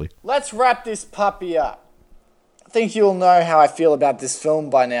my ugly. Let's wrap this puppy up. I think you'll know how I feel about this film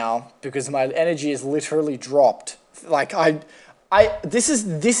by now, because my energy has literally dropped. Like this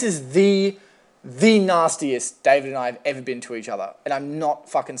is the nastiest David and I have ever been to each other, and I'm not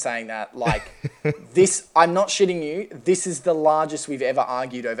fucking saying that. Like this, I'm not shitting you. This is the largest we've ever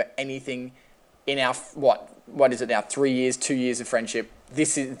argued over anything in our what is it now? 3 years, 2 years of friendship.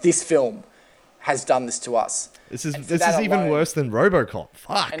 This film has done this to us. This is even worse than RoboCop.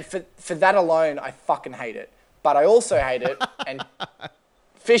 Fuck. And for that alone, I fucking hate it. But I also hate it, and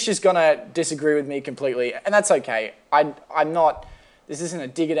Fish is gonna disagree with me completely, and that's okay. I'm not. This isn't a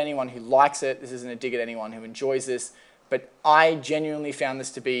dig at anyone who likes it. This isn't a dig at anyone who enjoys this. But I genuinely found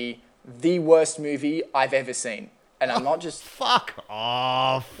this to be the worst movie I've ever seen, and I'm not just. Fuck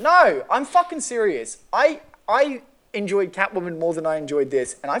off. No, I'm fucking serious. I enjoyed Catwoman more than I enjoyed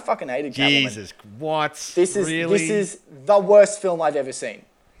this, and I fucking hated Catwoman. Jesus, what? This really? is the worst film I've ever seen.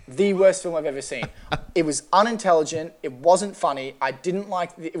 The worst film I've ever seen. It was unintelligent. It wasn't funny. I didn't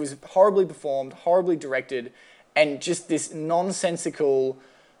like it. It was horribly performed, horribly directed, and just this nonsensical,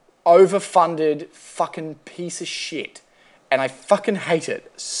 overfunded fucking piece of shit. And I fucking hate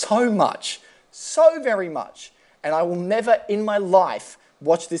it so much. So very much. And I will never in my life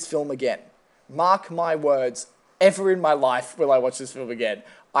watch this film again. Mark my words, ever in my life will I watch this film again.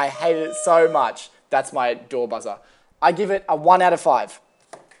 I hate it so much. That's my door buzzer. I give it a 1 out of 5.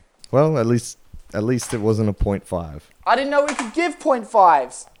 Well, at least it wasn't a 0.5. I didn't know we could give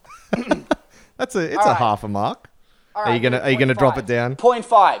 0.5s. It's a right. half a mark. All Are you gonna drop it down?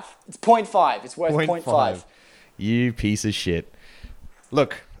 0.5. It's 0.5. It's worth 0.5. You piece of shit.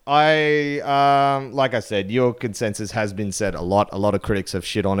 Look, like I said, your consensus has been said a lot. A lot of critics have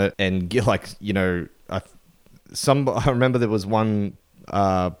shit on it, and I remember there was one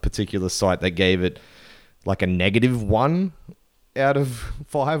particular site that gave it like a -1 out of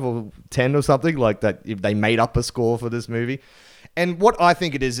 5 or 10 or something like that. If they made up a score for this movie. And what I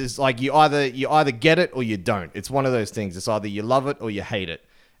think it is like you either get it or you don't. It's one of those things. It's either you love it or you hate it.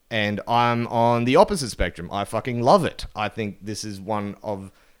 And I'm on the opposite spectrum. I fucking love it. I think this is one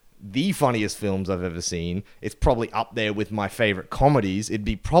of the funniest films I've ever seen. It's probably up there with my favorite comedies.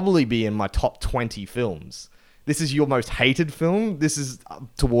 It'd probably be in my top 20 films. This is your most hated film. This is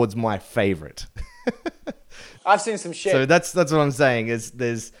towards my favorite. I've seen some shit. So that's what I'm saying. Is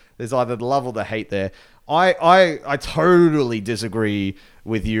there's either the love or the hate there. I totally disagree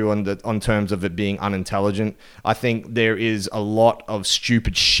with you on terms of it being unintelligent. I think there is a lot of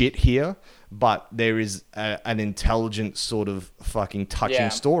stupid shit here, but there is an intelligent sort of fucking touching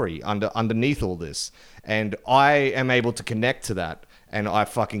story underneath all this, and I am able to connect to that, and I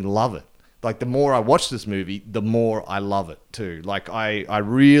fucking love it. Like the more I watch this movie, the more I love it too. Like I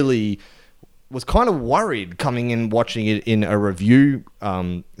really was kind of worried coming in watching it in a review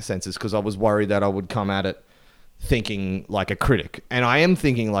senses, because I was worried that I would come at it thinking like a critic, and I am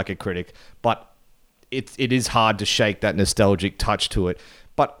thinking like a critic, but it is hard to shake that nostalgic touch to it.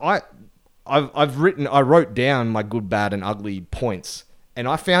 But I wrote down my good, bad, and ugly points, and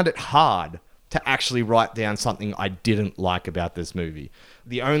I found it hard to actually write down something I didn't like about this movie.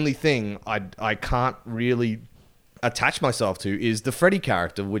 The only thing I can't really attach myself to is the Freddy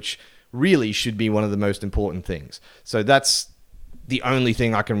character, which really should be one of the most important things. So that's the only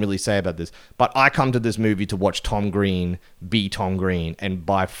thing I can really say about this. But I come to this movie to watch Tom Green be Tom Green, and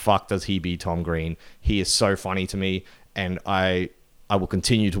by fuck does he be Tom Green. He is so funny to me, and I will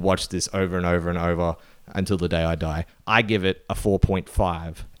continue to watch this over and over and over until the day I die. I give it a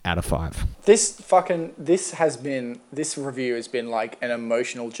 4.5 out of 5. This review has been like an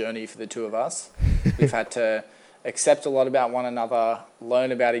emotional journey for the two of us. We've had to accept a lot about one another,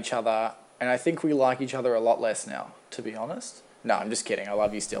 learn about each other, and I think we like each other a lot less now, to be honest. No, I'm just kidding. I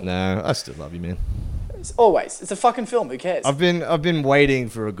love you still. No, I still love you, man. It's a fucking film. Who cares? I've been waiting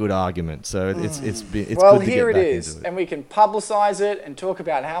for a good argument, so it's well, good to here get it back is, into it. and we can publicize it and talk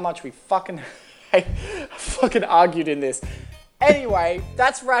about how much we fucking argued in this. Anyway,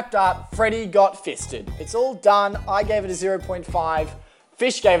 that's wrapped up. Freddy got fisted. It's all done. I gave it a 0.5.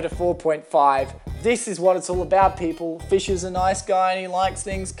 Fish gave it a 4.5. This is what it's all about, people. Fish is a nice guy and he likes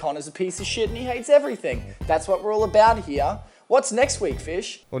things. Connor's a piece of shit and he hates everything. That's what we're all about here. What's next week,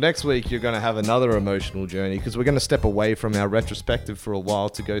 Fish? Well, next week you're going to have another emotional journey, because we're going to step away from our retrospective for a while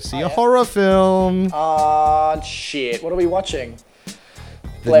to go see a horror film. Shit. What are we watching? The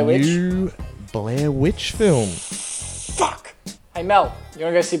Blair Witch? new Blair Witch film. Fuck. Hey, Mel, you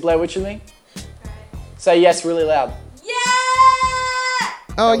want to go see Blair Witch with me? Say yes really loud.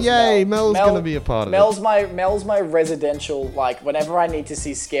 Oh, yay! Mel's going to be a part of it. Mel's my residential, like, whenever I need to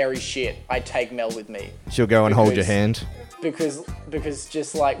see scary shit, I take Mel with me. She'll go and hold your hand. Because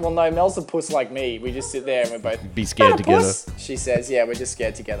just like, well, no, Mel's a puss like me. We just sit there and we're both Be scared "Not a together." puss." She says, yeah, we're just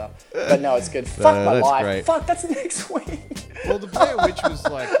scared together. But no, it's good. Fuck my that's life. great. Fuck, that's next week. Well, the Blair Witch was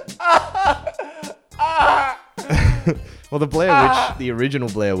like... Well, the Blair Witch, the original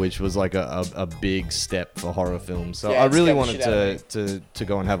Blair Witch, was like a big step for horror films. So Yeah, I it really scared the wanted shit to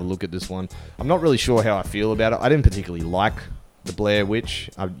go and have a look at this one. I'm not really sure how I feel about it. I didn't particularly like the Blair Witch.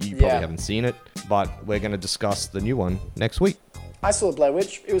 You probably haven't seen it, but we're going to discuss the new one next week. I saw Blair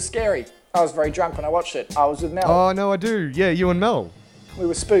Witch. It was scary. I was very drunk when I watched it. I was with Mel. Oh, no, I do. Yeah, you and Mel. We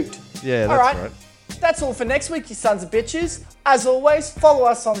were spooked. Yeah, that's All right. right. That's all for next week, you sons of bitches. As always, follow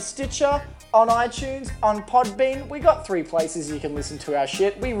us on Stitcher, on iTunes, on Podbean. We got 3 places you can listen to our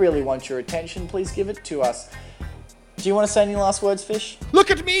shit. We really want your attention. Please give it to us. Do you want to say any last words, Fish?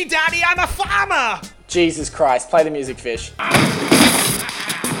 Look at me, Daddy. I'm a farmer. Jesus Christ, play the music, Fish.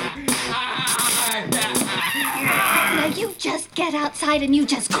 Now you just get outside and you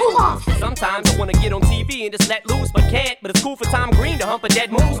just cool off. Sometimes I wanna get on TV and just let loose, but can't. But it's cool for Tom Green to hump a dead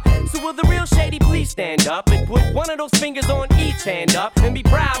moose. So will the real shady please stand up and put one of those fingers on each hand up and be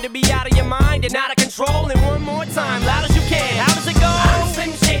proud to be out of your mind and out of control. And one more time, loud as you can. How does it go? I'm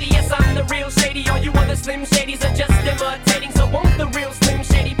Slim Shady, yes I'm the real Shady. All you other Slim Shadys are just imitating. So won't the real Slim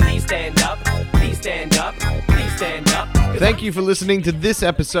Shady please stand up? Please stand up. Please stand up. Thank you for listening to this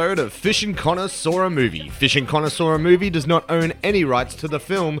episode of Fish and Connor Saw a Movie. Fish and Connor Saw a Movie does not own any rights to the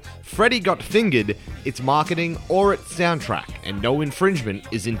film Freddy Got Fingered, its marketing, or its soundtrack, and no infringement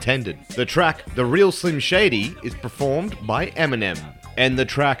is intended. The track The Real Slim Shady is performed by Eminem, and the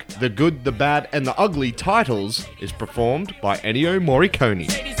track The Good, the Bad, and the Ugly Titles is performed by Ennio Morricone.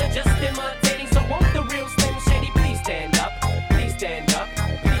 Shadys are just imitating, so won't the real Slim Shady please stand up? Please stand up.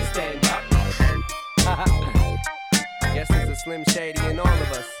 Please stand up. Guess there's a Slim Shady in all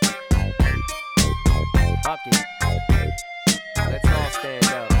of us. Fuck it. Let's all stand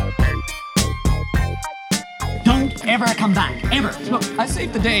up. Don't ever come back, ever. Look, I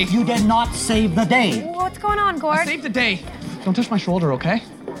saved the day. You did not save the day. What's going on, I Gord? saved the day. Don't touch my shoulder, okay?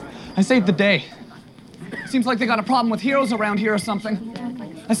 I saved the day. Seems like they got a problem with heroes around here or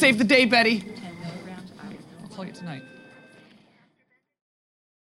something. I saved the day, Betty. I'll tell you tonight.